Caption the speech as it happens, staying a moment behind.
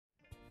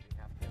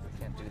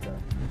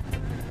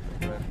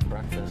do the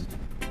breakfast.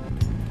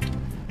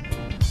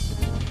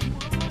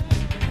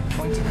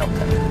 Pointe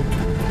Hilton.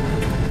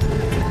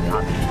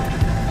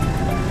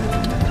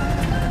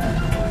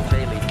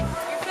 Bailey.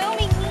 You're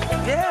filming me?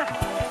 Yeah.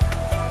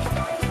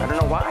 I don't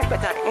know why, but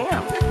I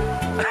am.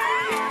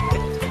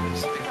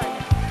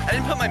 I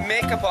didn't put my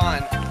makeup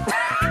on.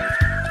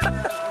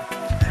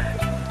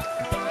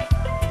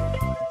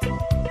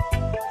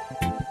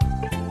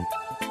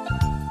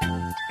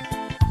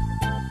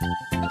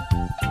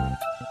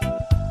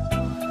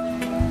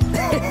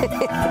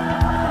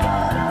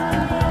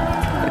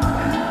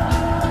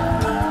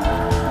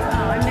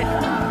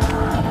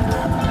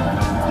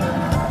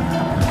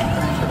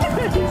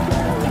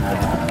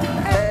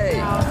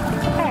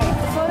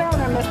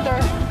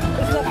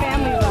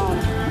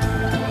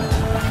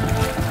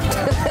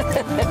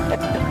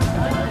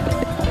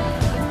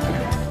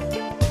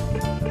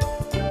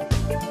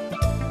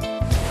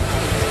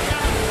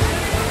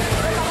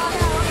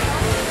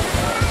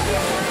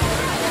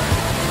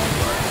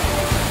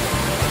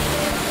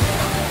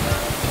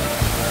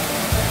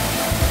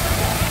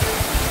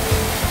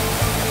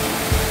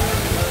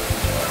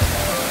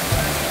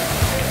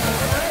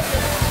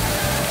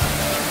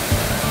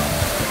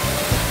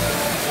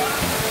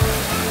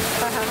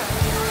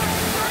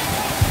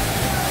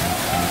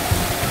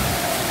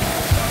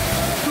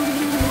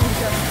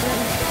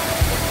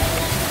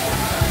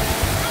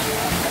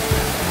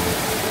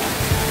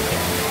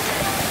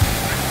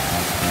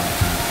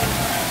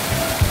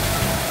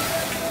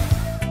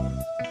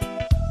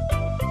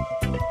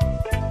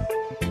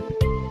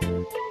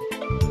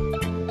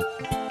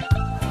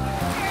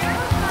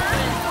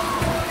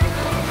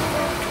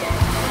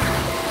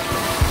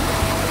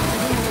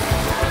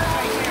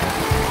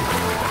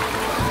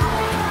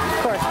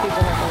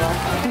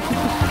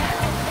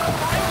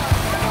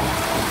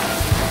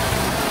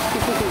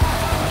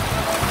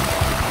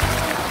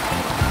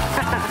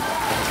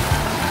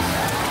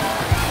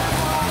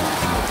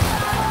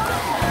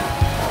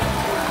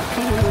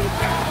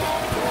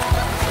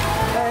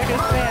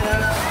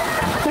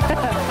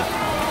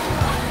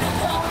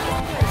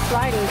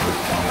 Sliding.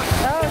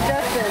 Oh,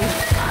 Justin.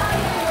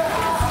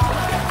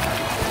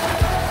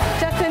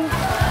 Justin,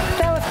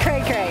 that was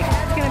cray cray.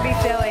 It's gonna be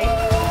silly.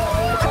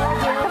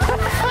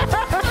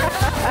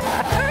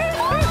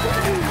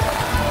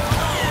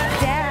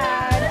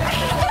 Dad.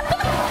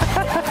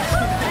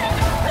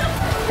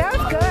 That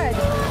was good.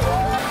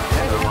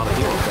 There's a lot of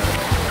people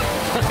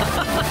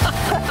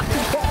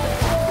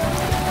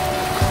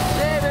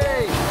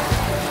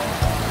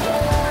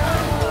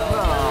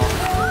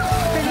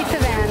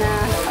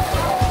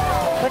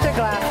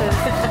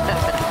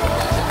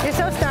You're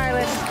so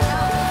stylish.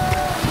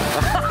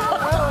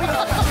 Oh, he's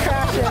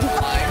crashing.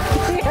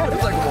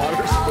 It's like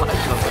water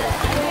splashing up there.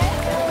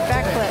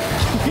 Backflip.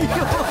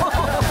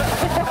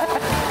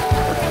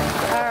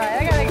 Alright,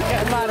 I got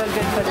a lot of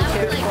good footage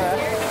here for us.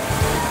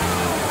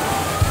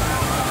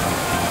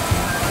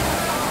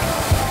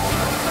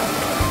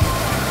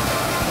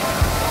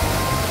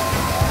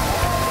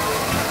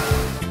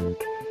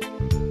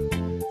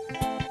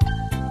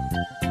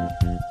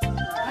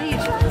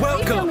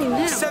 Welcome,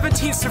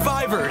 17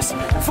 survivors,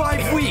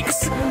 5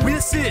 weeks.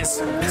 This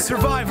is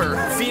Survivor,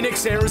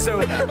 Phoenix,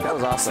 Arizona. That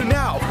was awesome. So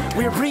now,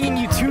 we are bringing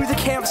you to the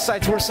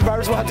campsites where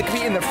survivors will have to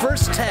compete in their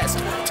first test,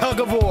 tug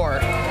of war.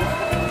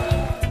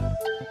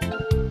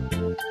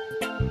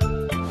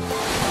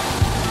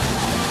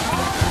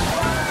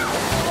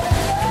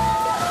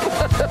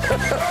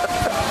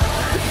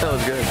 That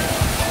was good.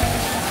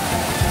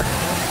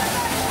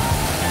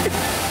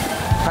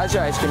 How's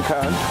your ice cream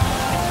cone?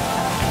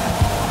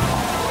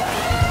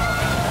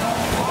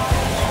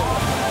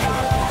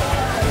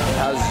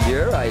 How's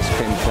your ice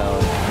cream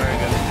cone? Very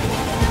good.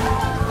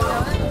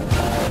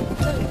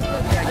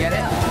 Yeah, get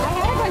it?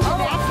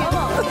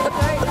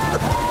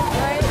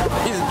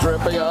 He's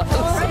dripping on us.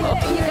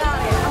 You got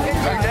it.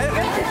 Okay.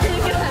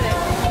 You got it.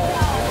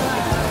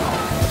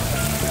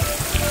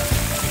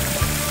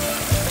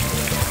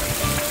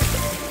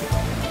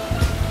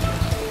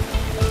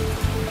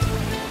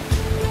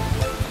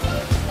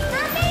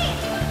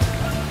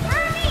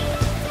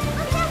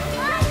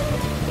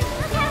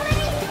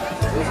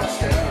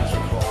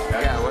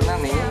 Yeah, wasn't that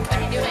neat? What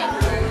are you doing?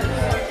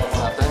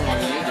 Nothing. What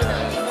are you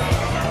doing?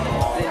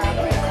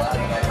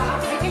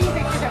 Taking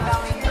pictures of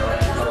going.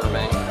 For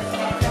me.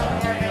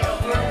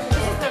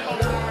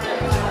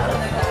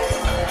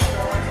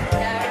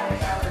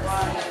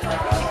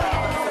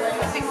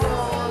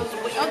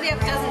 Oh, they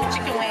have a dozen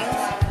chicken wings.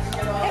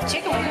 They have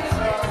chicken wings.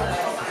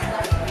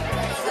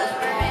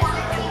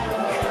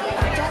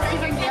 It doesn't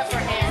even be up for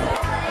hand.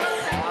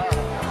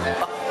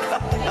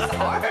 It's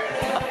hard.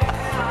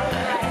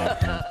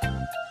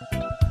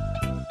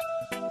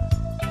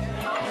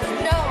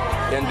 No.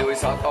 Didn't do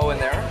his oh, in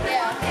there?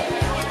 Yeah.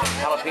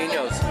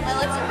 Jalapenos. My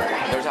lips are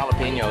burning. There's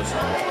jalapenos.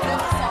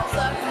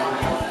 Salsa.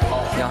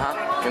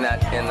 Uh-huh. In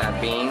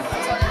that bean.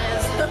 That's what it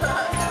is.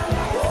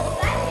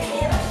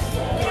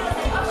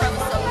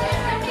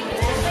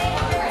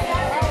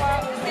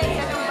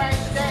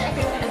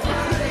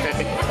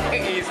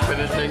 He's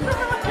finishing.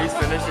 He's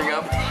finishing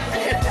up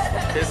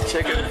his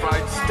chicken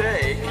fried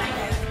steak.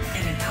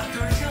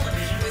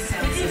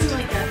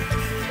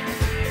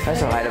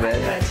 That's a height of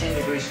it. 10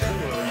 degrees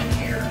cooler in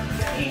here,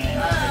 and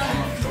I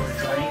come up for a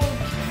drink.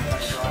 I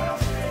dry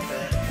off a little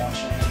bit, watch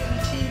a little bit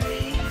of TV.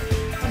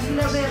 A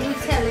little bit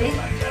of telly.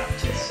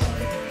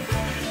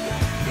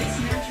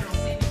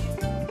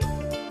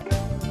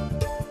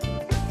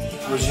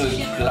 Would you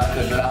like a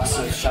glass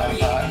of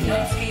champagne?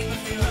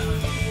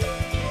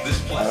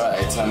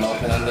 Alright, I'm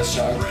opening the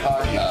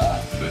champagne.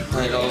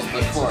 Here goes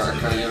the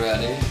cork. Are you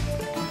ready?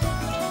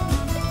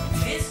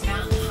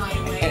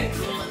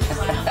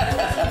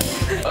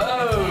 Oh!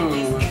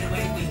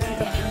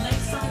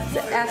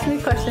 Ask me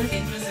a question.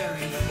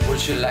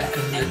 Would you like a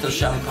little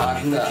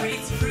champagne?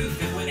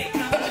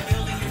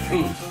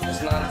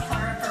 It's not.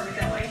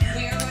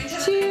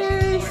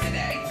 Cheers!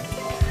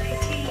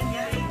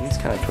 It's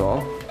kind of cool.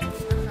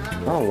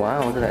 Oh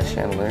wow, look at that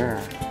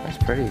chandelier. That's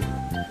pretty.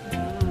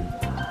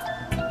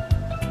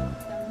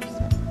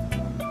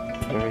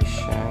 Very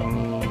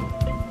shiny.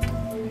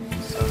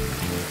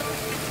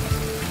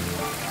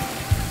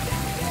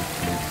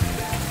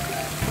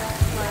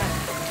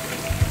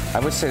 I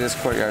would say this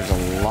courtyard is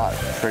a lot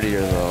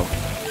prettier though,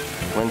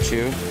 wouldn't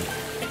you?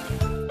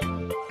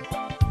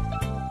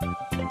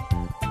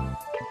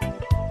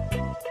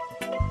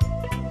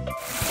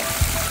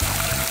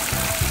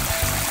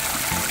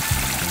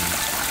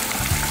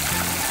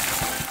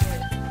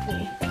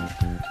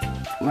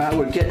 Well,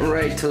 we're getting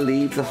ready to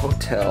leave the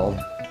hotel.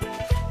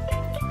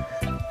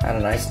 Had a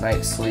nice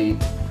night's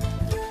sleep.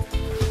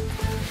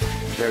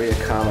 Very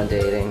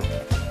accommodating.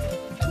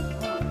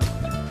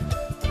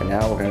 And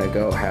now we're gonna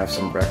go have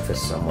some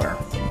breakfast somewhere.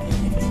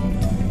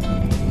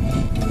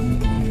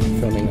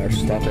 Filming our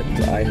stop at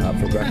the IHOP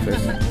for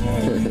breakfast.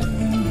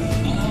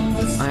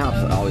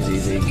 IHOP's always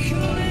easy.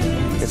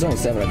 It's only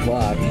 7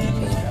 o'clock.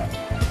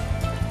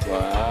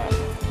 Wow.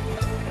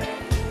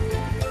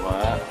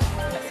 Wow.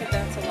 I think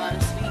that's a lot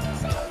of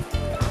sweets.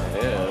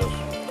 It is.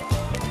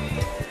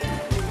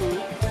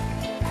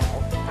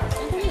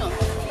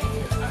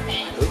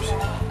 Oops.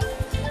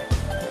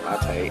 I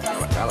paid.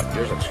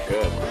 Yours looks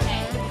good.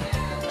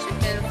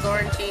 Chicken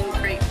Florentine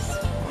crepes.